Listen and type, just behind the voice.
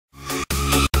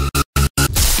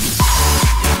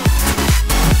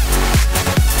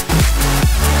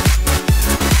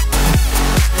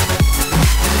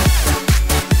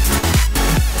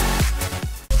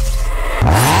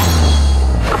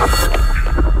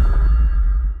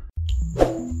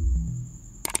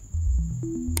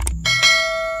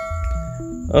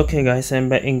Okay guys, I'm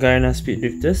back in Garena Speed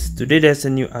Drifters. Today there's a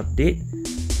new update.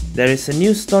 There is a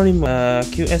new story mode,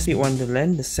 QS Speed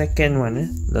Wonderland, the second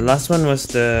one. The last one was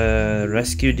the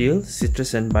rescue deal,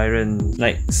 Citrus and Byron,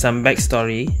 like some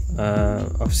backstory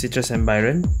of Citrus and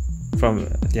Byron from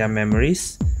their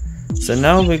memories. So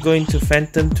now we're going to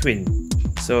Phantom Twin.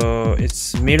 So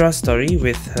it's Mira's story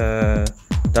with her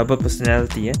double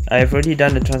personality. I've already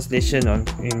done the translation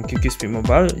in QQ Speed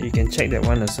Mobile. You can check that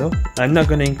one also. I'm not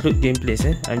gonna include gameplays.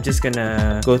 I'm just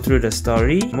gonna go through the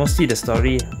story, mostly the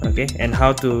story, okay, and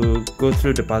how to go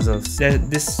through the puzzles.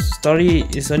 This story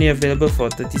is only available for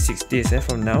 36 days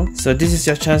from now. So this is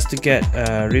your chance to get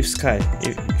Rift Sky.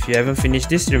 If you haven't finished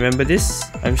this, remember this.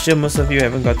 I'm sure most of you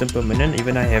haven't gotten permanent,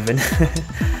 even I haven't.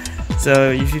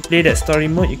 So if you play that story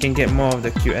mode, you can get more of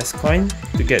the QS coin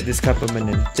to get this car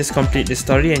permanent. Just complete the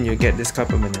story and you'll get this car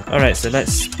permanent. Alright, so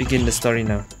let's begin the story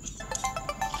now.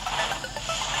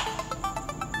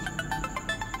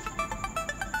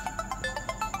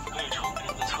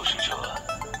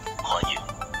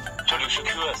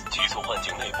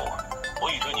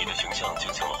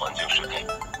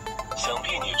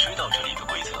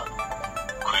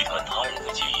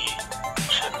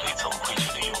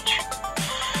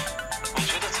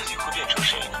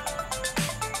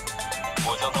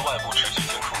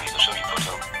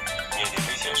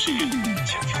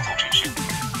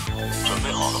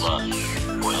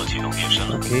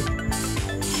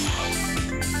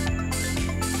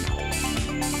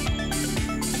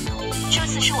 这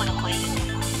次是我的回忆了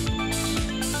吗？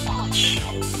过去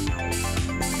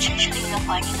真是令人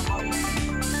怀念的梦。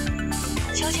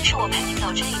究竟是我陪你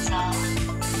走这一遭，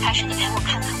还是你陪我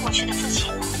看看过去的自己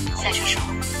呢？赛车手，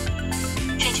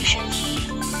这具身体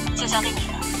就交给你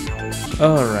了。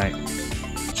Alright.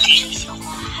 这些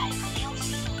花海和雕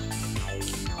塑，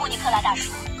莫尼克拉大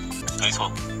叔。没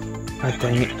错，每个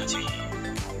女人的记忆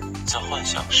在幻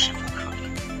想十分可以。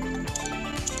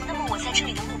那么我在这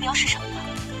里的目标是什么呢？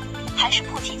还是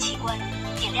破解机关，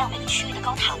点亮每个区域的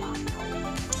高塔吗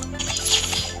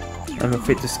I'm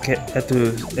afraid to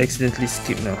accidentally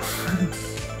skip now.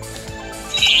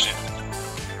 是的，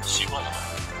习惯了吗？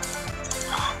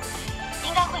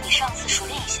应该会比上次熟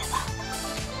练一些吧。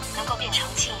能够变成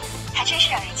镜，还真是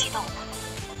让人激动呢。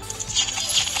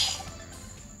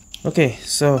Okay,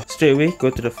 so straight away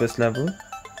go to the first level.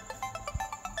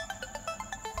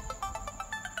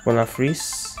 Polar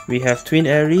Freeze. We have Twin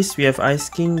Aries, we have Ice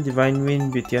King, Divine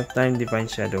Wind, Beauty of Time, Divine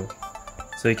Shadow.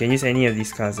 So you can use any of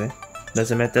these cards,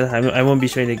 Doesn't matter, I won't be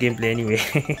showing the gameplay anyway.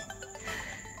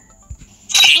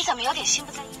 你怎么有点心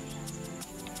不在焉的样子？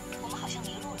我们好像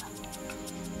迷路了。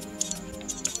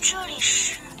这里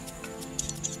是……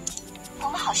我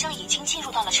们好像已经进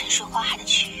入到了沉睡花海的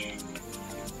区域，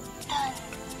但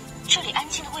这里安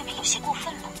静的未免有些过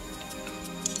分了。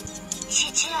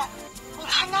姐姐，你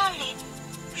看那里，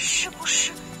是不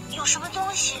是有什么东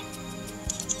西？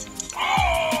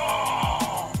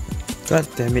 God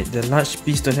damn it, the large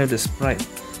beasts don't have the sprite.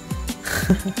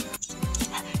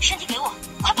 身体给我，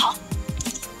快跑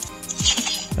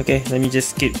Okay, let me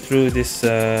just skip through this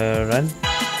run.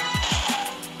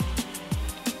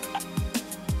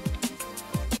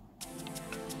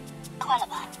 坏了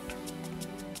吧？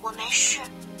我没事。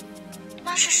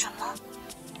那是什么？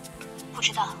不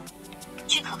知道。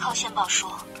据可靠线报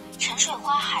说，沉睡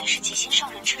花海是极星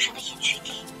上人之神的隐居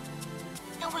地。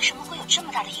那为什么会有这么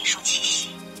大的野兽气息？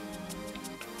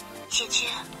姐姐，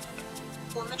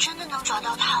我们真的能找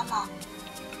到他吗？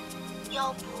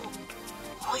要不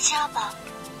回家吧。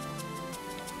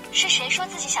是谁说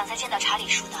自己想再见到查理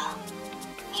叔的？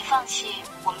你放弃，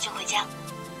我们就回家。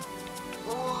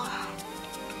我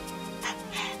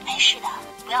没事的，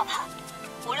不要怕。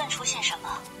无论出现什么，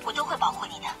我都会保护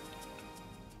你的。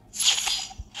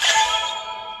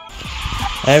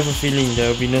 I have a feeling there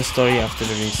will be no story after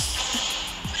the race.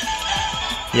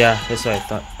 Yeah, that's what I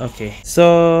thought. Okay,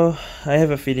 so I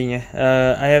have a feeling.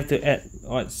 I have to add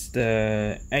what's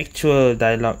the actual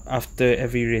dialogue after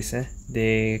every race.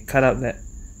 They cut out that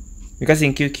because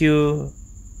in QQ,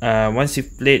 once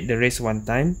you've played the race one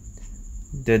time,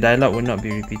 the dialogue will not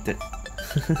be repeated.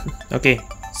 Okay,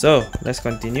 so let's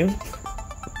continue.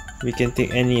 We can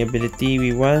take any ability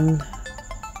we want.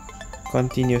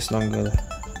 Continuous longer.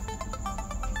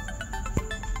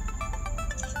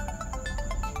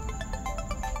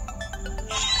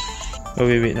 Oh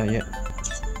wait, not yet.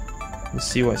 Let's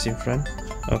see what's in front.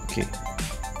 Okay.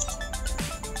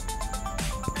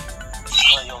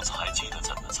 看样子还记得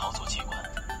怎么操作机关。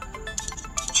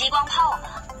激光炮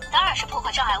嘛，当然是破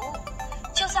坏障碍物。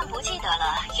就算不记得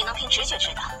了，也能凭直觉知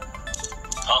道。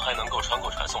它还能够穿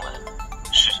过传送门，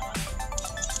是什么？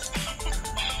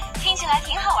听起来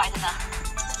挺好玩的呢。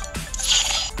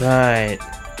Right.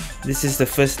 This is the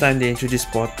first time they introduce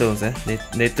portals.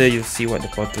 Later you'll see what the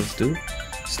portals do.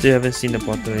 Still haven't seen the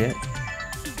portal yet.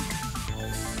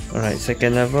 Alright,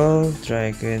 second level,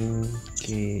 Dragon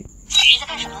Gate. 你在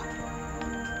干什么？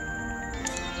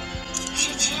姐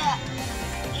姐，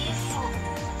衣服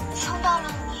蹭到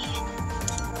了你，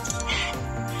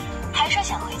还说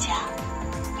想回家。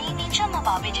明明这么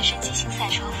宝贝这身机型赛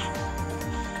车服，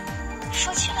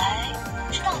说起来，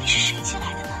这到底是谁寄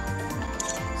来的呢？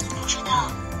不知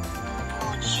道，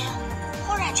某天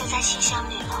忽然就在信箱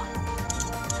里了。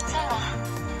算了，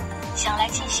想来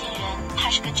寄信人怕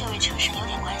是跟这位车神有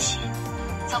点关系。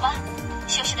走吧，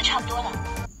休息的差不多了。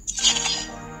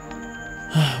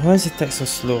 Why is the text so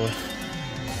slow?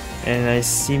 And I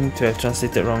seem to have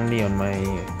translated wrongly on my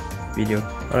video.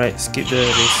 Alright, skip the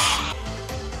race.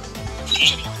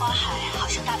 这片花海好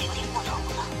像大的有点过头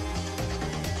了。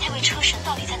那位车神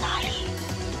到底在哪里？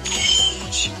不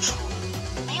清楚，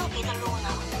没有别的路呢。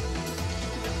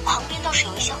旁边倒是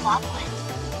有一些滑轨，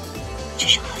只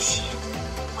是可惜，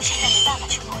我现在没办法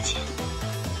去破解。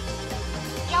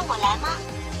要我来吗，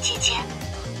姐姐？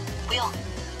不用，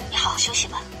你好好休息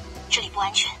吧。 这里不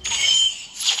安全。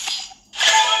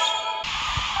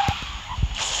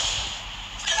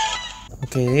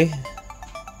Okay.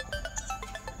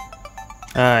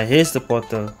 Here's the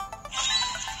portal.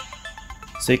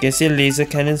 So you can see laser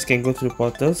cannons can go through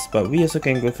portals, but we also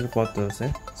can go through portals.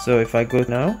 So if I go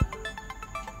now.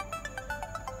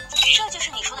 这就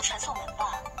是你说的传送门吧？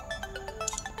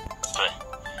对，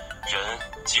人、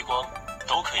激光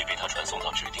都可以被它传送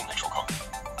到指定的出口。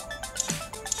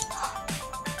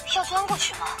 要钻过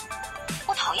去吗？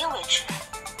我讨厌未知。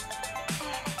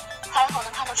还好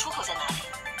能看到出口在哪里。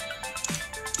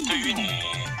对于你，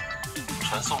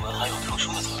传送门还有特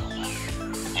殊的作用的，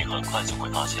你很快就会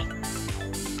发现。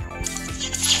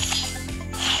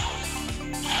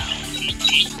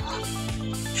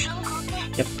人格被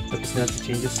Yep, the personality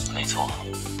changes. 没错，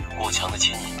过强的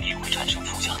牵引力会产生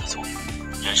附加的作用，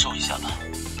忍受一下吧。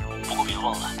不过别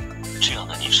忘了，这样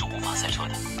的你是无法赛车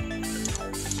的。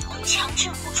 强制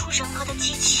呼出人格的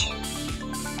机器，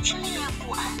真令人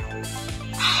不安。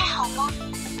他还好吗？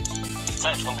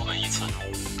再穿过门一次，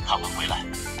他会回来，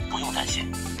不用担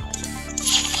心。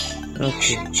人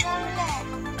生真累，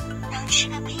能吃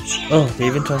个冰淇淋。Oh, they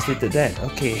even translated that.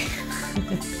 Okay.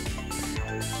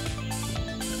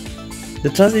 The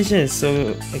translation is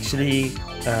so actually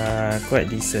quite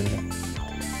decent.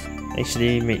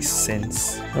 Actually makes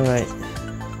sense. Alright.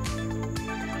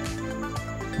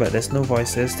 But there's no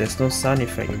voices, there's no sound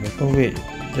effect even. Oh wait,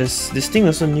 this thing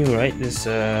also new, right? This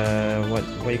what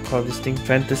you call this thing?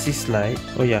 Fantasy slide.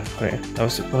 Oh yeah, correct. I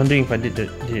was wondering if I did it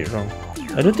wrong.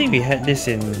 I don't think we had this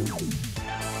in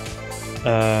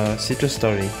Citrus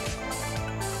Story.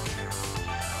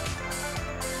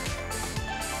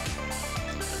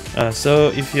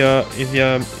 So if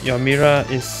your Mira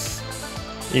is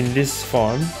in this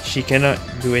form, she cannot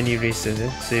do any races.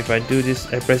 So if I do this,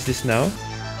 I press this now.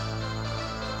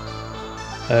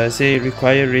 Say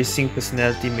require racing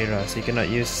personality Mira, so you cannot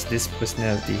use this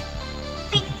personality.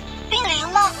 冰凌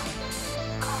了，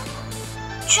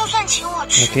就算请我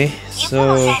吃， Okay, 也不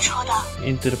能 so 赛车的。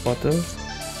 into the portal.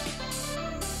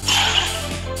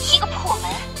 一个破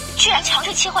门，居然强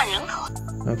制切换人格。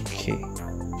 Okay.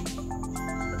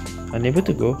 Unable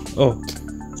to go. Oh.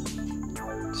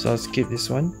 So I'll skip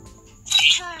this one.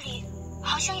 这里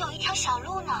好像有一条小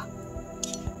路呢。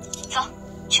走，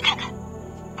去看看。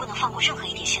 不能放过任何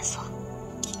一点线索。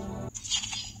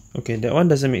Okay, that one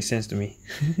doesn't make sense to me.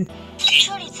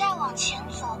 这里再往前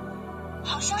走，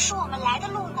好像是我们来的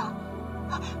路呢。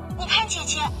你看，姐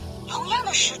姐，同样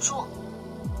的石柱，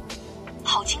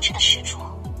好精致的石柱。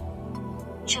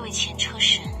这位前车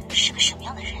神是个什么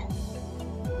样的人？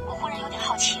我忽然有点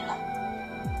好奇了。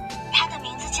他的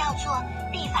名字叫做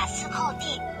毕法斯寇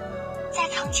蒂，在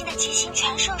曾经的极星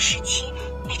全盛时期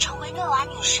被称为诺瓦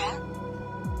女神。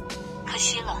 可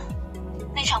惜了，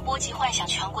那场波及幻想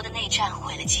全国的内战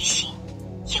毁了机星，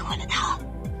也毁了他。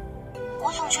我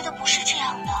总觉得不是这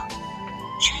样的，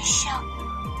真相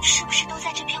是不是都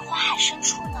在这片花海深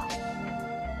处呢？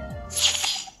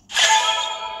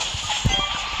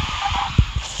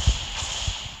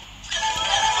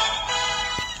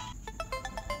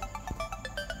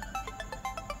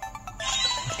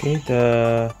 Okay,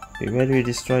 wait, where do we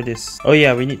destroy this? Oh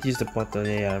yeah, we need to use the portal.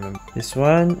 Yeah, I remember. This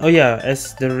one. Oh yeah,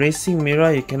 as the racing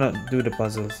Mira, you cannot do the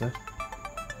puzzles.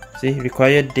 See,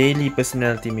 require daily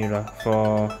personality Mira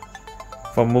for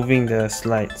moving the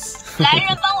slides. 来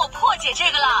人帮我破解这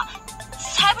个了，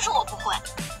才不是我不会。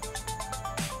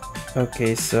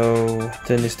 Okay, so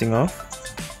turn this thing off.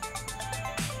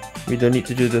 We don't need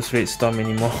to do those red storm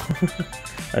anymore.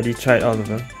 I already tried all of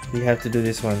them. We have to do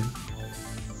this one.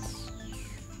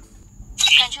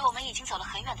 感觉我们已经走了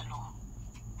很远的路，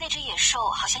那只野兽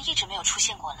好像一直没有出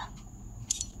现过了。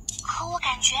可我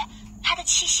感觉它的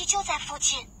气息就在附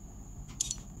近。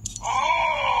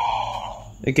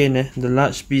Again, the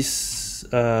large beast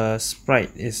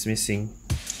sprite is missing.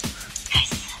 该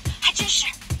死，还真是！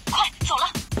快走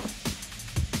了。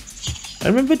I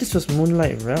remember this was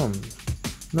Moonlight Realm,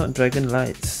 not Dragon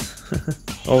Lights.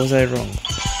 Or was I wrong?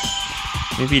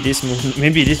 Maybe it is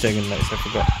Dragon Lights. I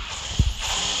forgot.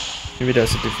 Maybe that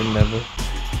was a different level.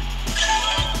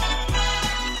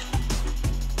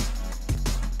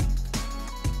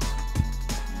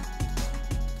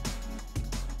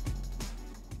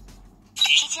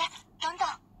 姐姐，等等，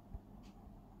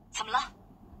怎么了？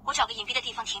我找个隐蔽的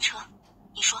地方停车。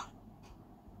你说，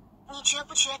你觉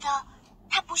不觉得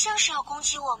它不像是要攻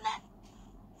击我们，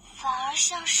反而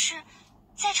像是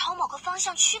在朝某个方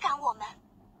向驱赶我们？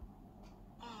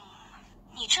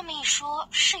你这么一说，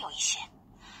是有一些。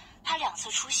它2次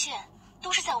出现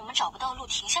都是在我们找不到路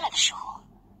停下来的时候。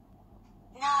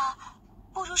那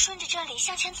不如顺着这里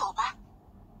向前走吧。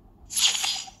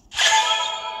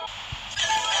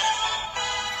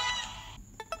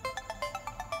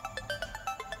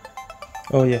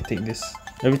Oh yeah, take this.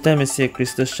 Every time I see a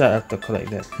crystal shard, I have to collect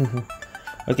that.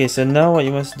 Okay, so now what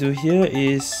you must do here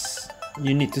is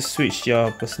you need to switch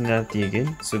your personality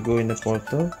again. So go in the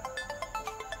portal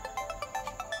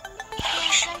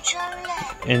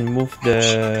and move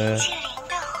the,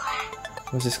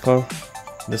 what's this called?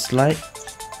 The slide.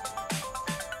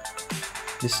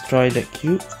 Destroy that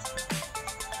cube.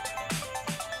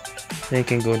 Then you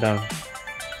can go down.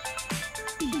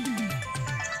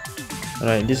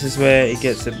 Alright, this is where it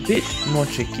gets a bit more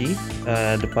tricky.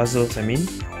 The puzzles, I mean.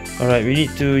 Alright, we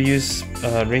need to use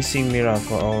racing Mira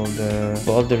for all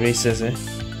the races,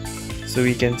 so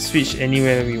we can switch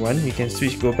anywhere we want. We can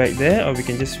switch, go back there, or we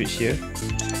can just switch here.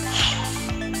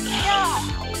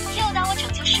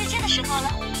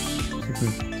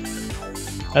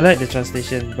 I like the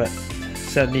translation, but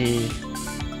sadly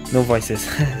no voices.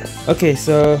 Okay,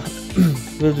 so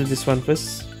we'll do this one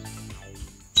first.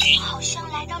 好像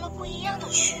来到了不一样的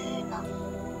区域呢。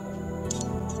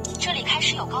这里开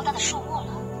始有高大的树木了，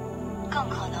更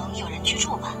可能有人居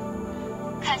住吧。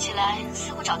看起来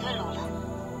似乎找对路了。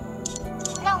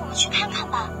那我们去看看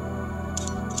吧。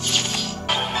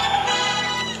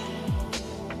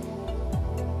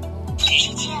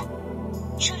姐姐，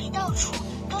这里到处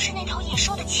都是那头野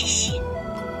兽的气息。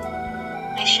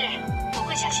没事，不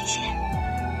会小心些。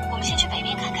我们先去北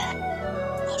边看看。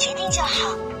你决定就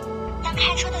好。但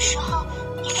开车的时候，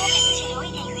也多给自己留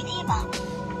一点余地吧。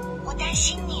我担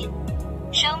心你。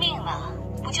生命嘛，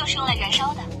不就是用来燃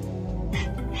烧的？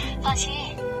放心，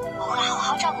我会好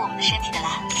好照顾我们的身体的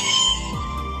啦。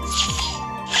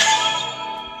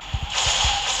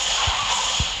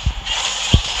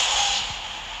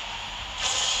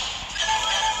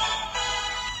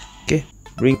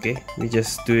Okay, we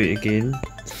just do it again.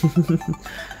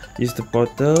 Use the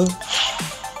portal.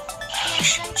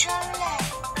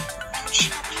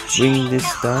 Bring this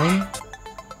down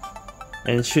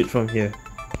and shoot from here.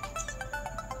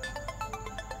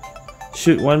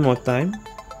 Shoot one more time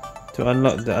to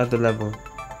unlock the other level.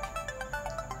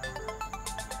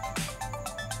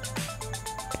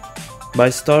 By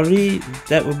story,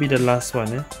 that will be the last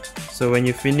one. So when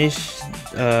you finish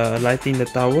lighting the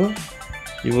tower,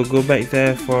 you will go back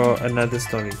there for another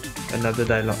story, another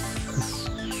dialogue.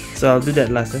 So I'll do that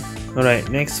last. Alright,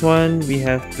 next one we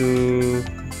have to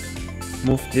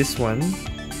move this one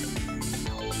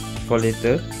for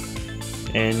later,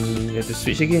 and we have to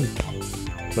switch again.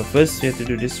 But first we have to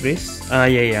do this race.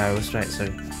 Yeah, I was right,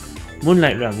 sorry.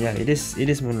 Moonlight Realm, yeah, it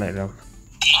is Moonlight Realm.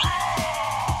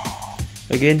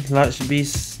 Again, large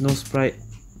beast, no sprite.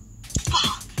 不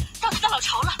好，到他的老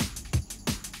巢了。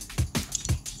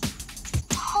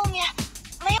后面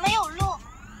没有路，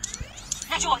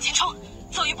那就往前冲，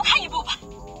走一步看一步吧。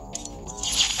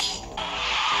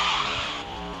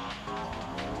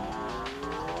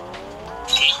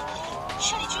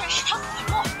这里居然是条死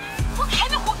路，我可还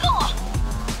没活够啊！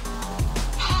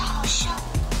他好像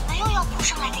没有要扑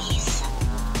上来的意思。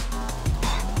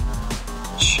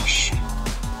确实，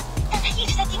但他一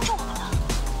直在盯着我们呢。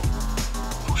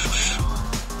不是说，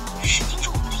是盯着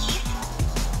我们的衣服。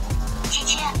姐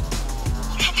姐，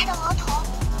你看他的额头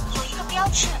有一个标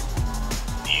志。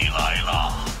你来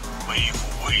了，背负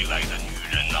未来的女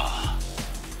人呐！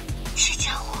这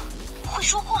家伙会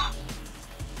说话，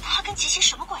他跟姐姐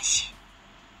什么关系？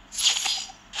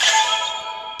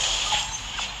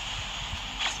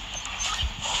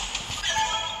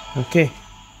 Okay.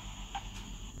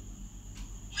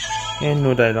 And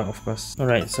no dialogue, of course.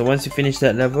 Alright, so once you finish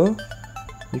that level,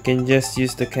 you can just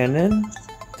use the cannon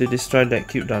to destroy that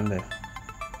cube down there.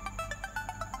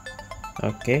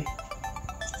 Okay.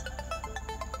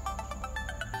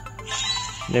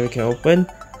 Then we can open.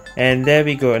 And there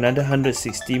we go, another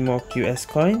 160 more QS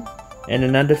coin. And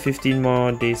another 15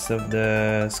 more days of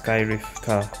the Sky Rift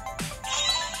car.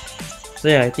 So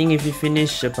yeah, I think if you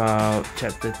finish about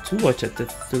chapter 2 or chapter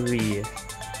 3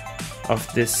 of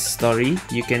this story,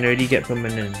 you can already get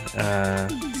permanent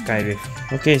Sky Rift.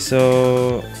 Okay,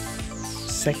 so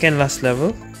second last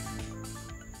level.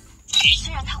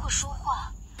 虽然他会说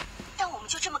话，但我们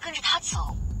就这么跟着他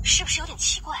走，是不是有点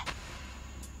奇怪？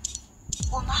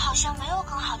我们好像没有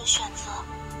更好的选择，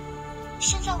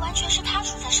现在完全是他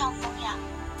处在上风呀。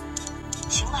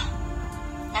行吧，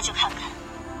那就看看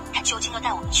他究竟要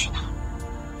带我们去哪儿。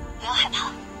不要害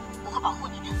怕，我会保护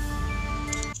你的。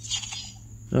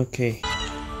Okay.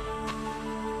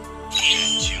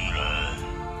 年轻人，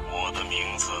我的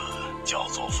名字叫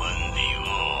做芬里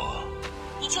厄。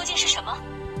你究竟是什么？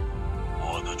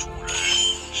我的主人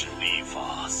是利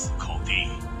法斯寇蒂，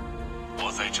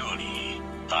我在这里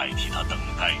代替他等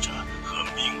待着和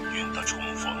命运的重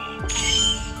逢。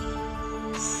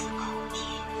斯寇蒂，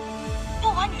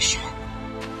诺瓦女神，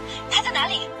她在哪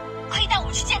里？可以带我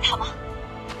们去见她吗？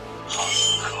哈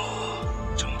斯克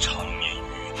正长眠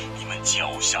于你们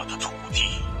脚下的土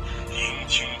地，聆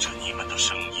听着你们的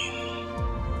声音。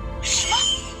什么？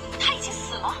他已经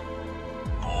死了？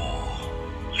不，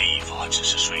利法只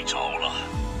是睡着了。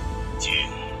景，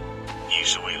你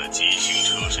是为了即兴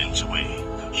车神之位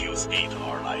和 Q Speed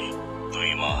而来，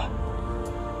对吗？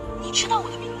你知道我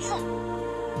的名字？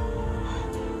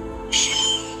是的，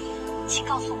请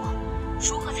告诉我，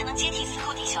如何才能接替斯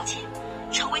寇蒂小姐，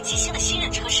成为即兴的新任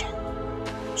车神？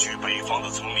去北方的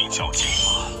丛林较近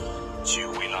吧，取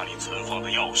回那里存放的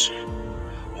钥匙。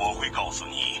我会告诉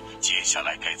你接下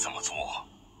来该怎么做。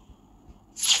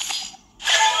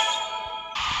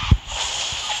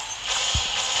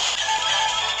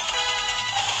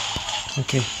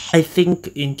Okay. I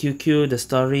think in QQ the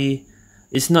story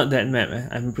is not that map.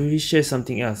 I'm pretty sure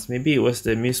something else. Maybe it was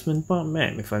the amusement park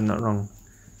map if I'm not wrong.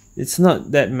 It's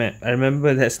not that map. I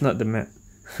remember that's not the map.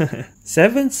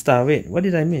 7-star. Wait, what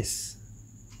did I miss?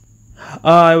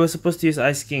 Oh, I was supposed to use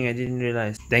Ice King. I didn't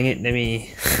realize. Dang it, let me...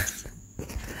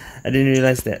 I didn't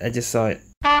realize that. I just saw it.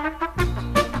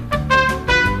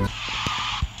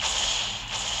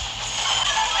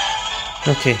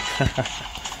 Okay.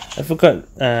 I forgot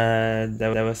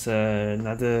there was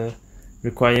another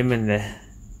requirement there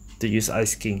to use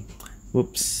Ice King.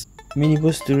 Whoops. Mini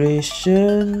boost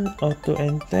duration, auto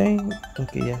and tank.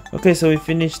 Okay, yeah. Okay, so we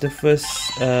finished the first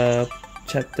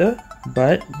chapter,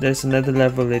 but there's another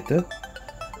level later.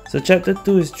 So chapter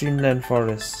 2 is Dreamland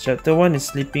Forest. Chapter 1 is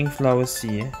Sleeping Flower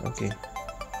Sea. Okay.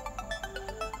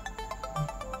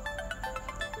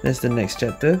 That's the next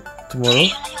chapter. Tomorrow.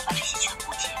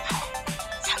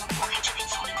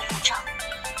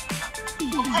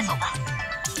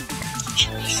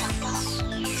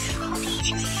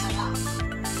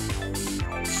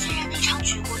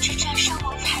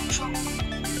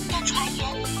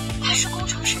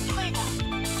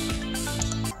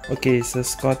 Okay, so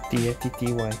Scotty,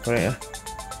 TTY, correct?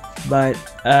 But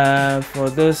for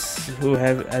those who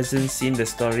hasn't seen the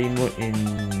story mode in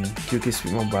QS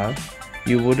Speed Mobile,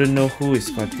 you wouldn't know who is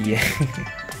Scotty.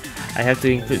 I have to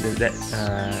include that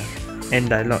end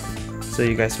dialogue, so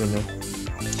you guys will know.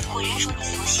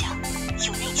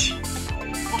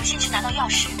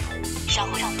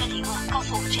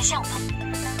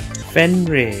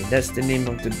 Fenrir, that's the name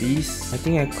of the beast. I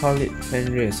think I call it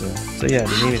Fenrir as well. So yeah,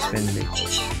 the name is Fenrir.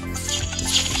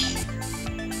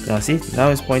 Now see, now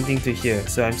it's pointing to here.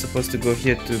 So I'm supposed to go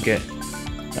here to get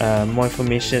more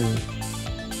information,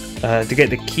 to get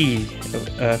the key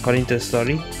according to the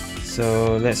story.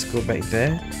 So let's go back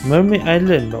there. Mermaid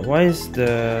Island, but why is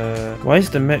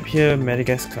the map here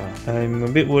Madagascar? I'm a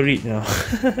bit worried now.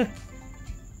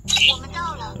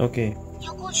 Okay.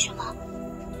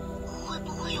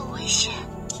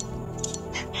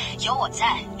 有我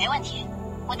在，没问题。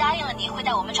我答应了你会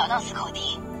带我们找到斯寇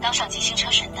蒂，当上即兴车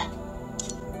神的。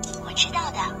我知道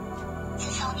的。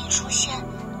自从你出现，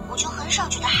我就很少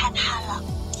觉得害怕了。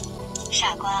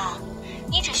傻瓜，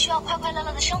你只需要快快乐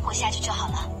乐的生活下去就好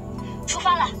了。出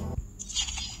发了。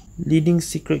Leading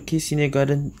secret keys in a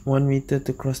garden 1 meter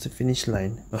to cross the finish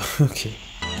line. Okay.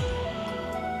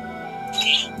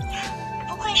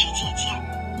 不愧是姐姐。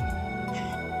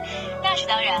那是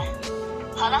当然。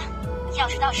好了。 钥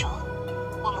匙到手，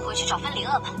我们回去找芬里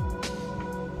厄吧。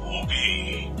不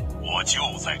必，我就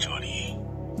在这里。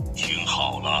听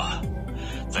好了，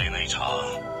在那场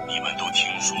你们都听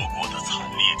说过的惨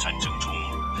烈战争中，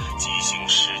吉星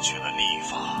失去了立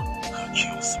法和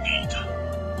Q Speed。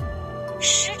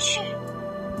失去？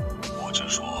或者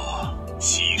说，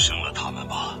牺牲了他们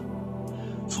吧。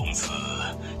从此，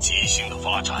吉星的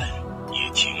发展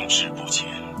也停滞不前。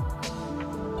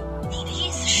你的意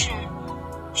思是，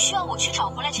需要我去找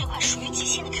回来这款属于吉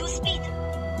星的 Q Speed？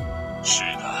是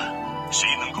的，谁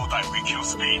能够带回 Q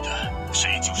Speed，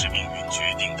 谁就是命运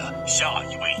决定的下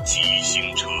一位吉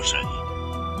星车神。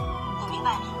我明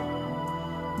白了，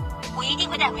我一定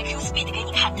会带回 Q Speed 给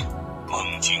你看的。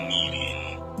梦境密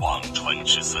林，忘川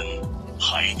之森，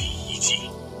海底遗迹，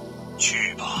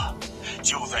去吧，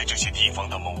就在这些地方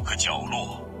的某个角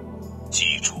落。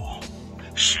记住，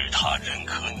是他认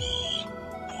可你，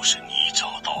不是你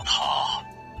找到他。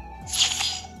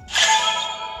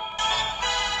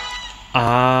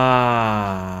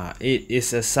Ah, it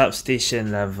is a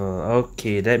substation level.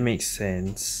 Okay, that makes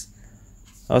sense.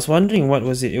 I was wondering what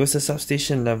was it. It was a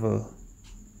substation level.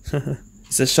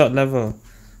 It's a short level.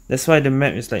 That's why the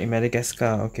map is like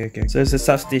Madagascar. Okay. So it's a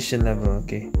substation level.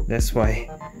 Okay, that's why.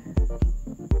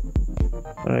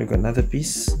 Alright, got another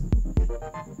piece.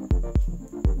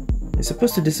 It's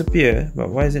supposed to disappear, but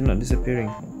why is it not disappearing?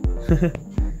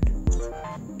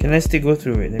 Can I still go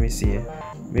through it? Let me see.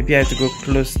 Maybe I have to go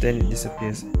close, then it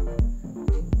disappears.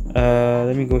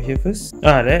 Let me go here first.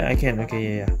 Ah, there I can.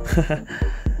 Okay, yeah.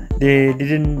 They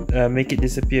didn't make it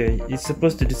disappear. It's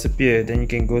supposed to disappear, then you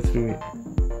can go through it.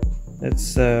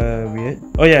 That's weird.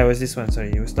 Oh yeah, it was this one.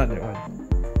 Sorry, it was not that one.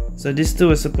 So this two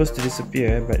was supposed to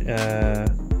disappear, but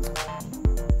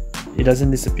it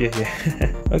doesn't disappear here.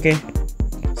 Okay,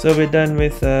 so we're done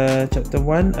with chapter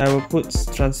 1. I will put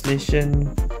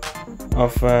translation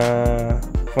of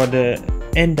for the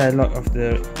end dialogue of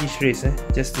each race,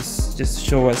 just to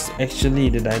show what's actually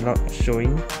the dialogue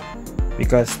showing,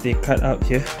 because they cut out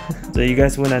here so you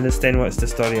guys won't understand what's the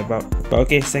story about. But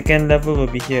okay, second level will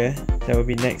be here. That will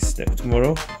be next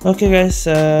tomorrow. Okay guys,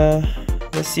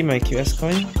 let's see my QS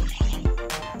coin.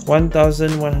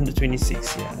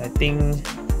 1126. Yeah, I think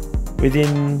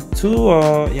within two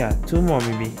more,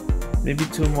 maybe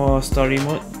two more story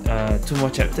mode, 2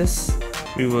 more chapters,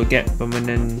 we will get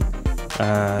permanent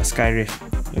Sky Rift.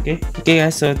 Okay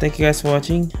guys, so thank you guys for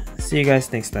watching. See you guys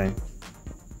next time.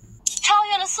 超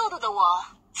越了速度的我，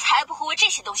才不会为这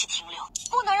些东西停留。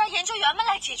不能让研究员们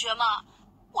来解决吗？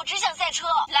我只想赛车，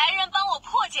来人帮我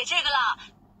破解这个啦！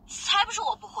才不是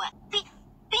我不会。冰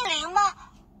凌吗？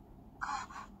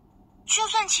就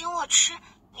算请我吃，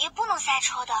也不能赛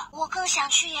车的。我更想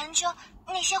去研究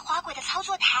那些滑轨的操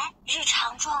作台。日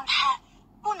常状态